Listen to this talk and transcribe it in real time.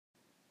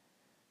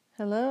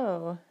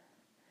Hello.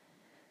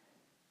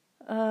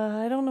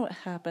 I don't know what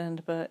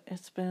happened, but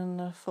it's been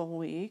a full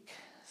week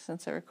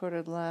since I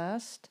recorded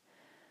last.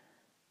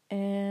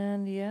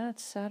 And yeah,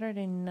 it's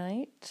Saturday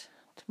night.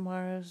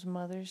 Tomorrow's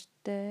Mother's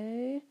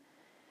Day.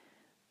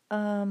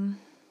 If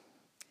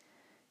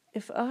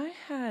I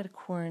had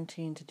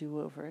quarantine to do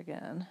over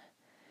again,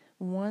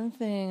 one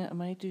thing I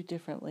might do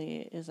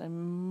differently is I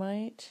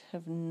might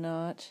have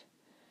not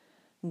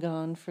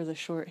gone for the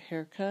short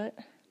haircut,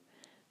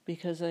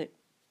 because it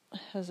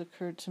has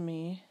occurred to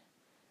me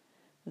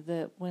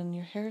that when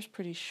your hair is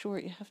pretty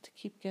short, you have to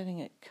keep getting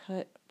it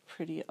cut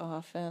pretty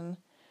often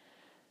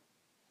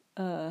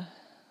to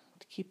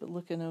keep it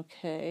looking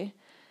okay.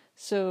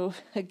 So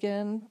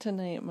again,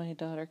 tonight my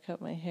daughter cut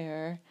my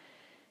hair,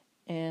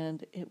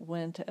 and it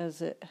went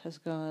as it has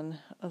gone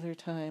other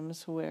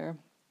times, where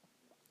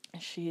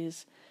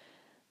she's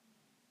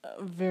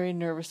very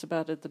nervous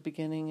about it at the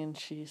beginning, and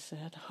she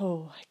said,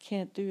 "Oh, I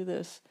can't do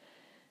this."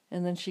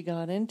 And then she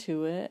got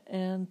into it,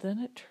 and then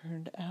it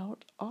turned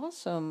out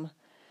awesome.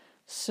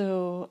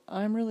 So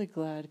I'm really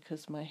glad,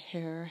 because my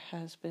hair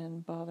has been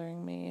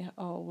bothering me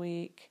all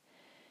week,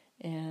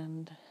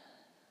 and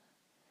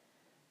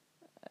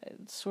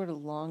it's sort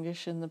of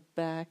longish in the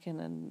back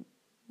in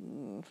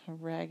a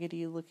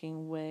raggedy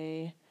looking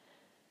way.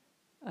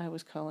 I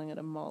was calling it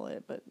a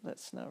mullet, but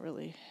that's not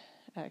really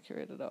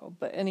accurate at all.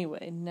 But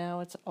anyway,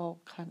 now it's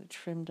all kind of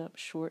trimmed up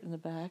short in the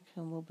back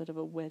and a little bit of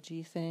a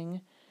wedgy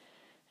thing,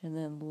 and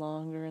then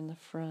longer in the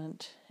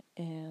front,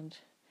 and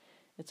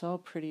it's all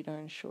pretty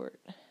darn short.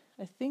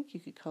 I think you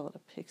could call it a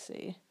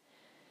pixie.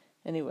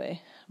 Anyway,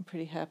 I'm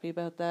pretty happy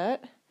about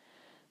that,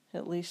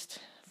 at least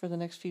for the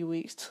next few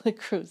weeks till it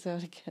grows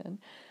out again.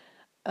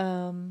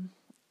 And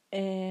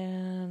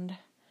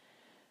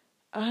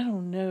I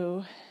don't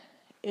know,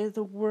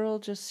 the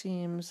world just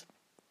seems,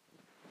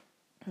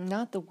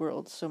 not the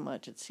world so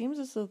much, it seems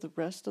as though the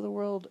rest of the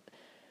world,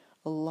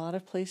 a lot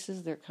of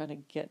places, they're kind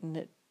of getting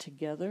it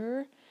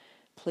together.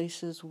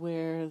 Places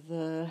where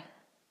the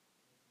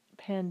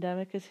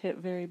pandemic has hit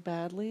very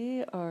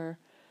badly are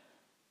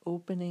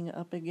opening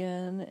up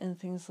again and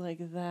things like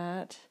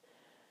that.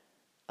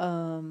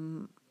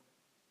 And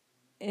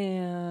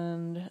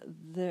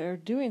they're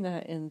doing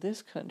that in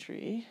this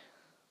country,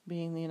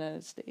 being the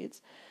United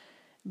States,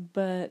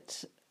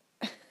 but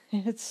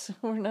it's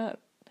not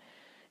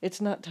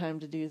time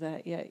to do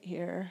that yet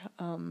here.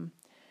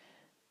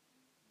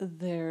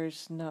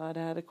 There's not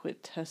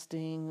adequate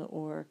testing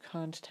or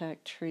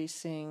contact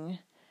tracing,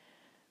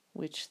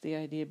 which the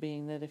idea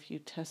being that if you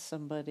test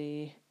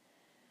somebody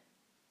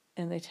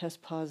and they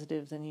test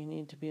positive, then you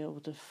need to be able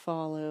to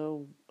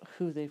follow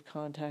who they've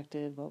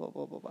contacted, blah, blah,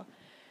 blah, blah, blah.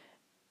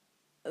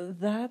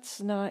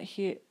 That's not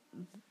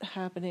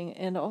happening,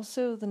 and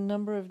also the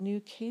number of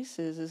new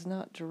cases is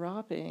not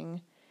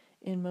dropping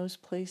in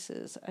most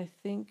places. I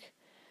think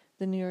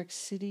the New York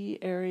City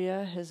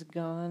area has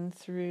gone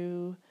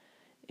through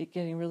it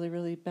getting really,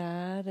 really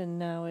bad, and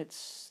now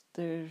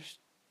there's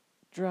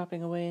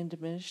dropping away and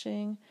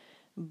diminishing.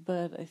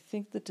 But I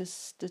think that the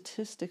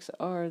statistics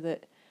are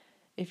that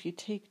if you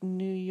take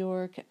New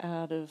York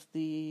out of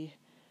the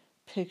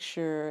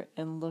picture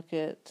and look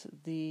at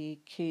the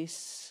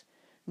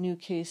new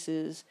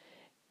cases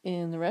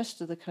in the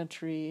rest of the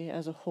country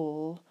as a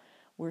whole,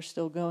 we're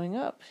still going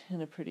up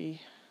in a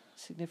pretty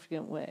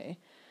significant way.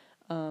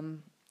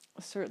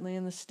 Certainly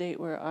in the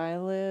state where I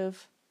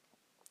live,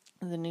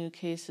 the new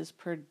cases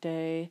per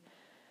day,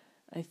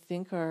 I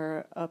think,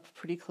 are up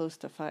pretty close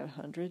to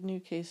 500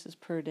 new cases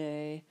per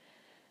day.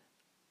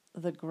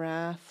 The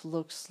graph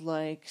looks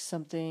like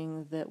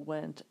something that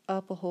went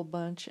up a whole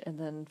bunch and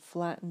then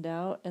flattened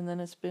out, and then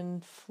it's been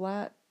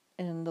flat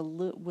and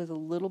with a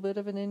little bit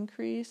of an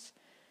increase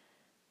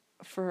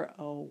for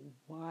a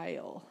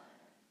while.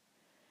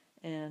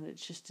 And it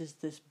just is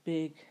this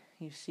big,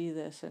 you see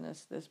this, and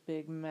it's this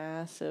big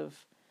mass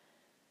of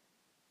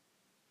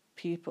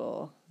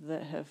people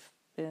that have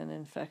been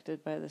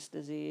infected by this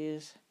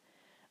disease.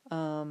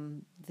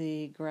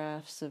 The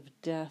graphs of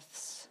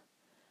deaths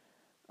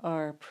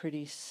are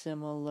pretty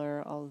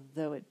similar,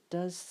 although it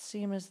does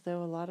seem as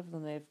though a lot of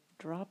them, they've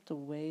dropped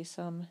away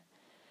some,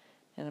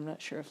 and I'm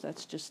not sure if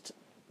that's just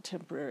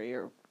temporary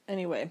or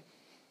anyway.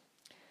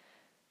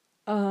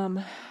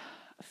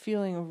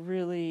 Feeling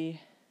really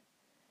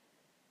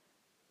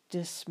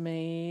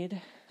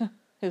dismayed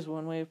is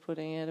one way of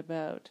putting it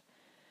about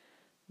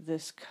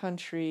this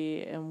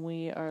country, and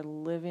we are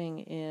living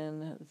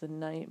in the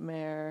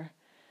nightmare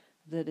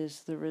that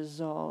is the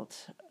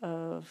result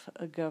of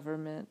a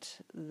government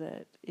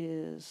that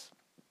is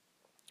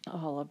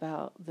all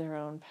about their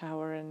own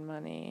power and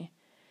money.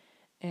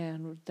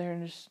 And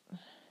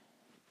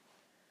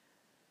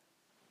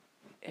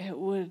it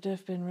would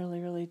have been really,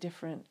 really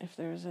different if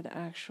there was an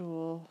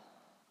actual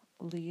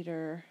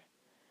leader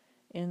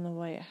in the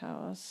White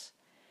House.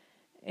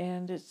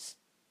 And it's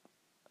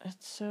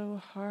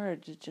so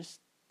hard to just,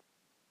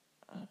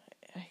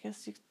 I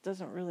guess it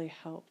doesn't really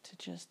help to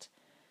just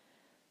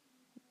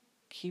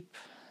keep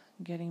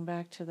getting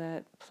back to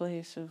that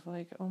place of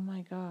like, oh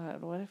my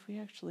God, what if we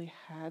actually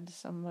had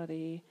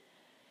somebody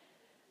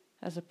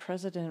as a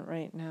president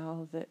right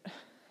now that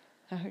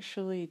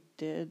actually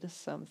did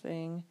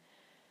something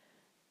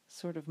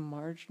sort of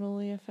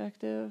marginally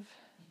effective,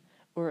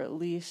 or at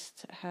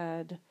least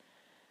had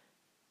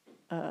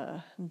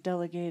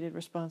delegated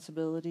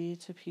responsibility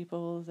to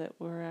people that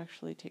were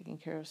actually taking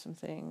care of some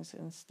things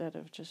instead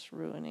of just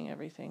ruining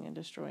everything and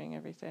destroying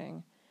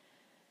everything.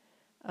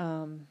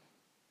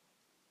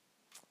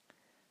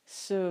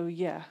 So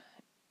yeah,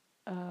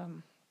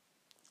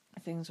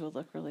 things will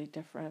look really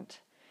different.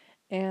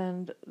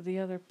 And the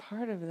other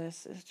part of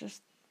this is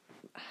just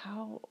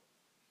how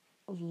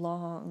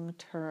long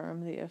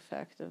term the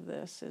effect of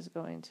this is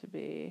going to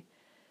be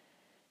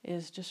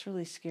is just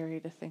really scary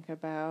to think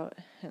about,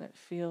 and it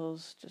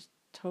feels just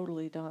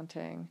totally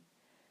daunting.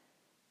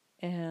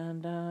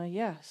 And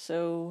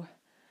so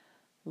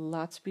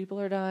lots of people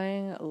are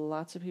dying,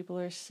 lots of people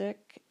are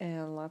sick,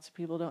 and lots of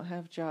people don't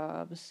have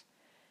jobs.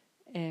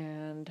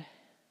 And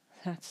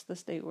that's the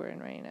state we're in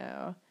right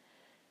now.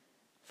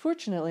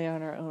 Fortunately,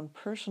 on our own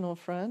personal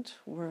front,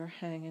 we're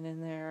hanging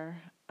in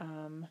there.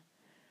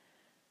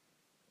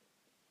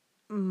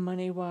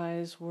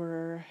 Money-wise,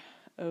 we're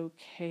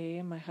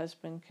okay. My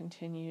husband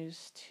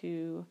continues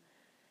to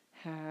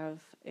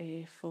have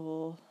a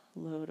full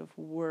load of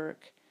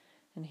work,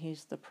 and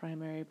he's the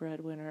primary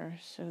breadwinner,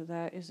 so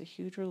that is a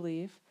huge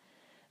relief.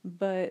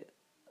 But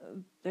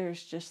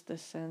there's just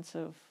this sense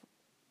of,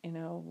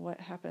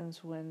 what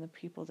happens when the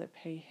people that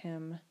pay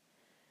him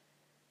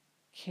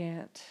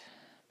can't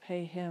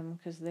pay him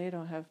because they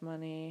don't have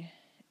money,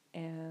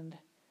 and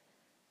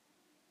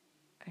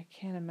I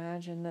can't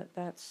imagine that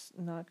that's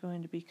not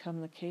going to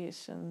become the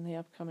case in the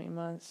upcoming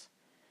months.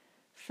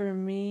 For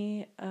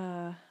me,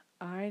 I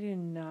do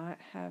not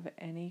have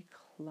any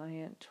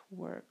client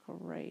work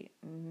right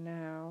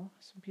now.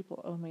 Some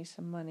people owe me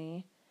some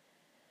money,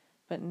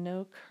 but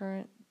no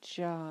current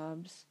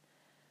jobs,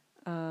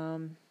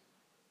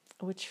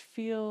 which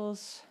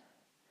feels,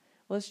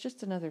 well, it's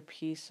just another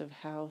piece of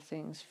how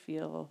things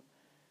feel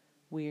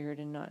weird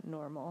and not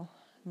normal.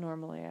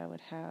 Normally I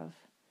would have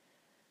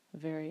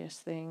various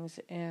things,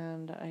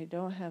 and I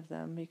don't have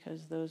them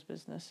because those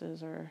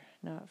businesses are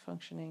not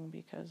functioning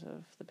because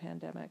of the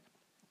pandemic.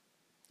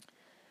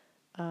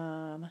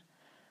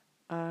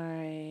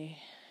 I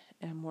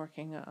am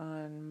working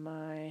on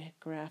my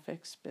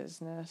graphics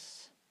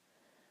business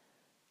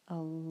a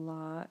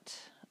lot,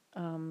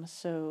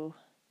 so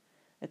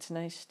it's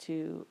nice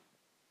to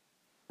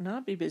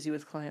not be busy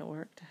with client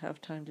work, to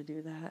have time to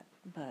do that,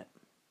 but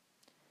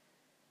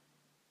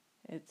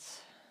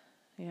it's,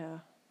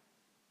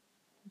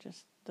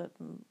 just that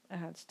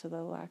adds to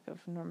the lack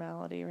of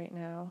normality right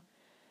now.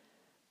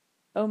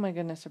 Oh my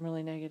goodness, I'm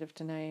really negative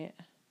tonight.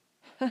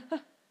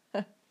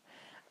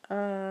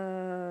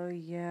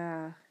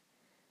 Yeah.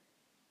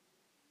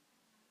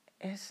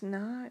 It's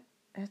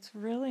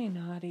really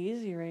not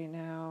easy right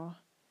now.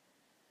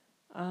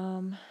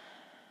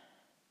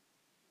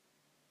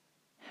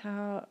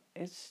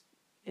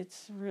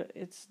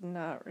 It's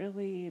not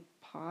really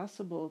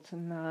possible to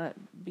not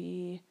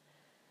be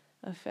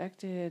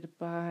affected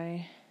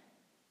by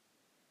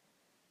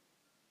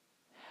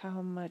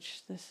how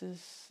much this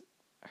is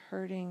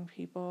hurting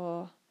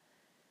people.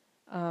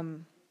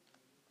 And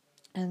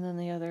then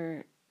the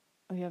other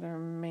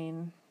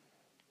main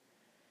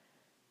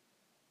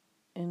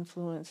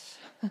influence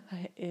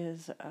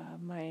is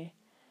my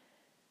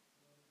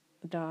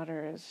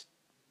daughter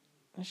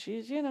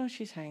she's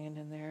hanging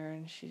in there,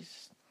 and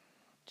she's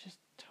just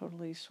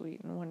totally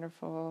sweet and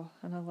wonderful,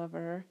 and I love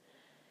her.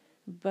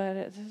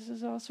 But this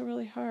is also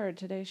really hard.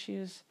 Today she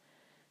was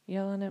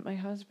yelling at my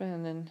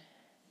husband, and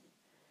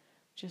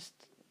just,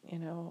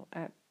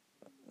 at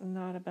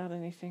not about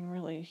anything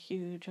really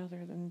huge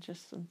other than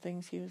just some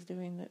things he was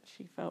doing that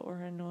she felt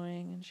were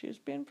annoying, and she was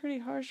being pretty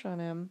harsh on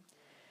him.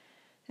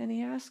 And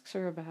he asks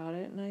her about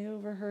it, and I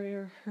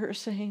overhear her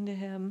saying to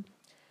him,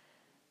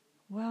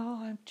 "Well,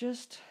 I'm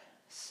just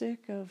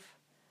sick of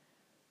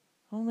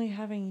only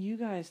having you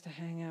guys to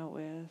hang out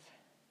with."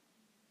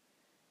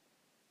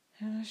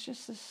 And it's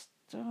just this,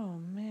 oh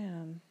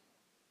man.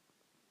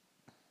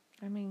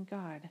 I mean,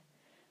 God,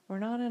 we're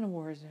not in a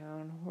war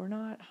zone. We're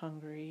not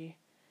hungry.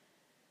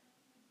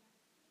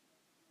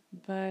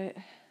 But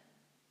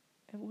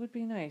it would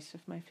be nice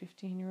if my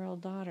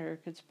 15-year-old daughter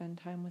could spend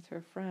time with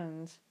her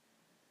friends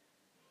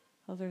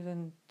other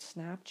than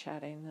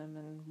Snapchatting them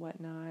and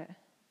whatnot.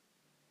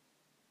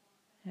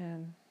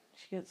 And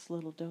she gets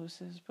little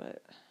doses,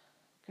 but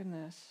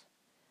goodness.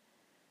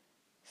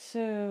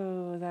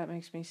 So that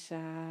makes me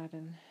sad,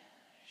 and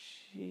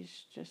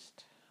she's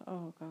just,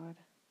 oh God.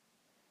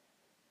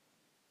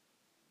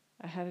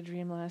 I had a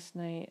dream last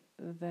night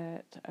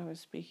that I was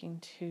speaking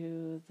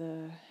to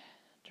the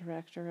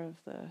director of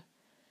the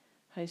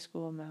high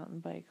school mountain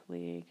bike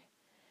league.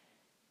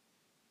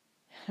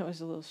 It was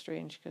a little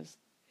strange because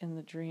in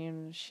the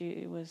dream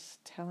she was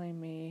telling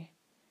me,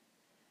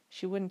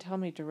 she wouldn't tell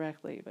me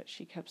directly, but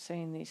she kept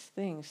saying these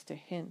things to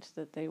hint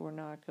that they were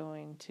not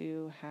going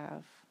to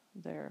have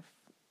their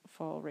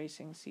fall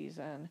racing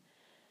season.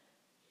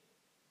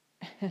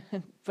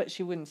 but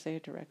she wouldn't say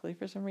it directly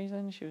for some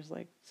reason. She was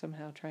like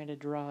somehow trying to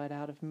draw it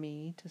out of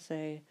me to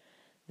say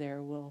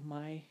there will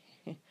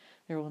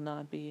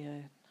not be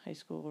a high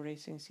school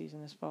racing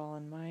season this fall.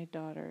 And my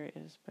daughter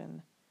has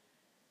been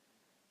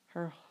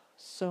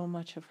so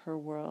much of her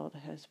world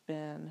has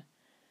been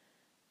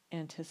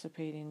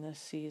anticipating this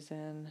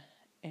season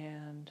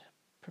and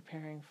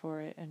preparing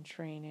for it and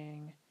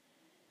training.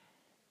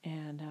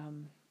 And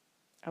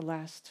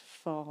last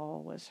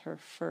fall was her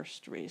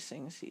first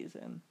racing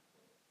season,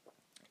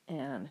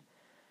 and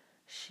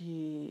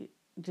she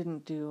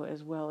didn't do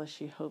as well as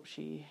she hoped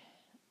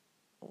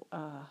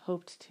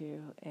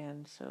to,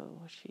 and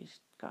so she's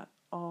got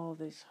all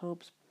these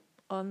hopes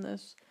on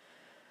this,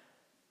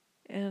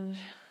 and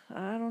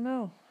I don't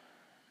know,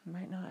 it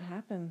might not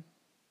happen.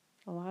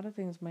 A lot of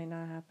things might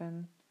not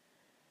happen.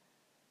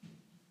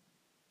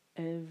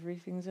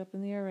 Everything's up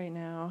in the air right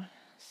now,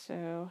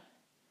 so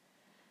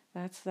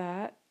that's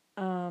that.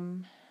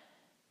 And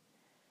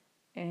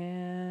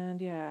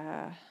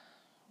yeah,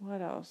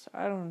 what else?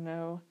 I don't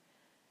know.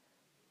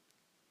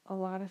 A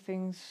lot of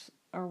things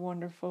are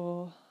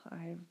wonderful.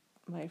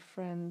 My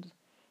friend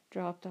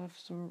dropped off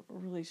some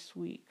really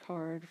sweet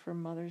card for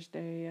Mother's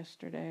Day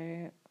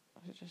yesterday. It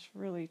was just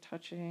really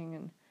touching,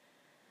 and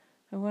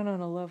I went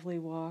on a lovely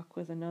walk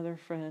with another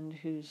friend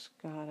who's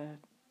got a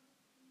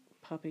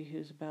puppy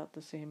who's about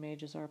the same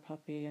age as our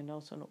puppy and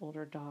also an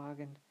older dog,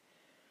 and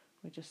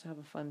we just have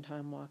a fun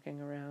time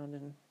walking around,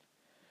 and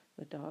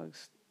the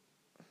dogs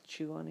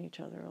chew on each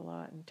other a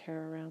lot and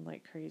tear around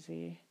like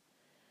crazy.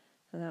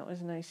 And that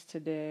was nice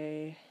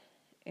today,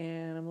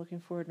 and I'm looking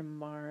forward to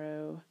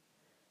tomorrow.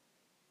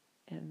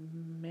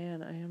 And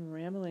man, I am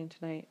rambling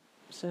tonight.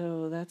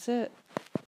 So that's it.